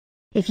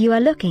If you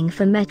are looking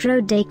for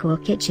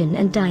MetroDecor kitchen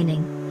and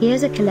dining,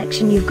 here's a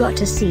collection you've got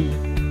to see.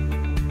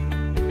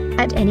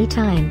 At any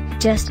time,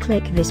 just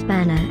click this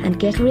banner and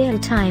get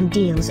real-time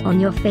deals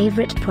on your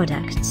favorite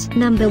products.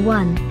 Number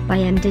 1, by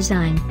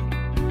mDesign.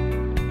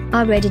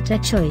 Our editor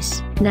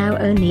choice, now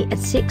only at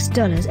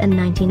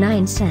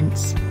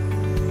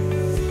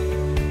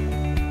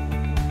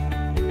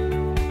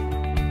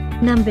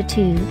 $6.99. Number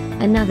 2,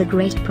 another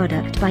great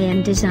product by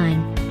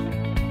mDesign.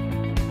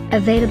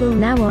 Available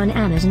now on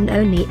Amazon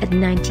only at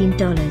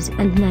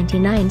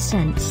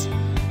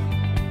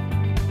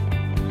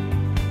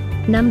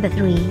 $19.99. Number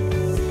 3.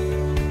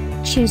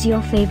 Choose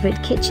your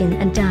favorite kitchen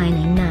and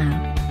dining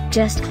now.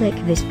 Just click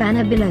this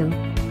banner below.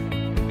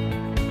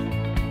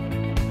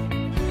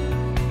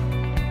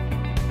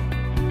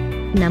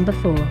 Number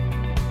 4.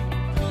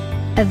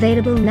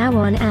 Available now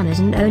on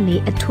Amazon only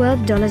at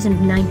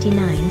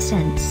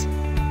 $12.99.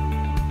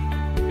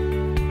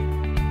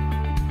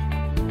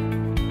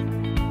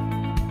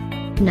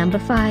 Number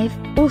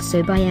 5,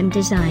 also by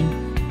mDesign.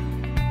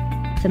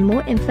 For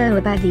more info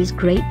about these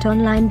great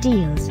online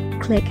deals,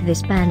 click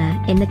this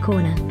banner in the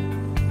corner.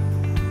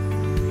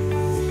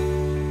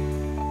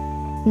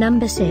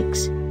 Number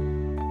 6.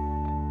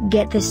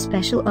 Get this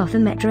special offer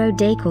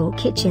MetroDecor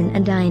kitchen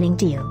and dining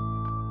deal.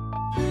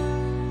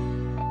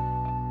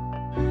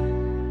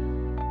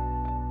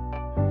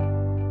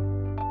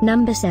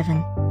 Number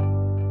 7.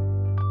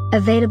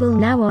 Available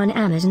now on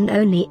Amazon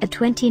only at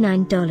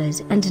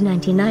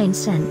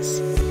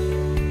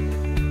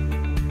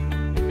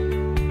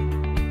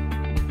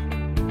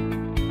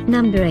 $29.99.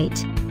 Number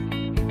 8.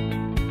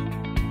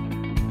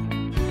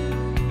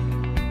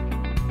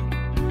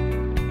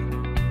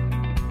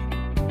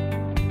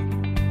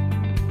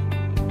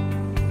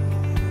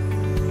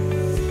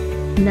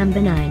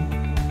 Number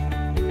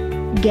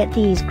 9. Get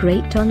these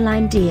great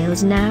online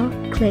deals now,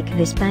 click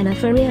this banner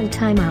for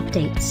real-time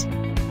updates.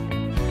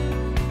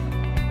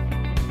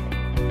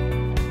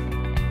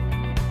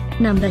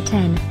 Number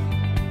 10.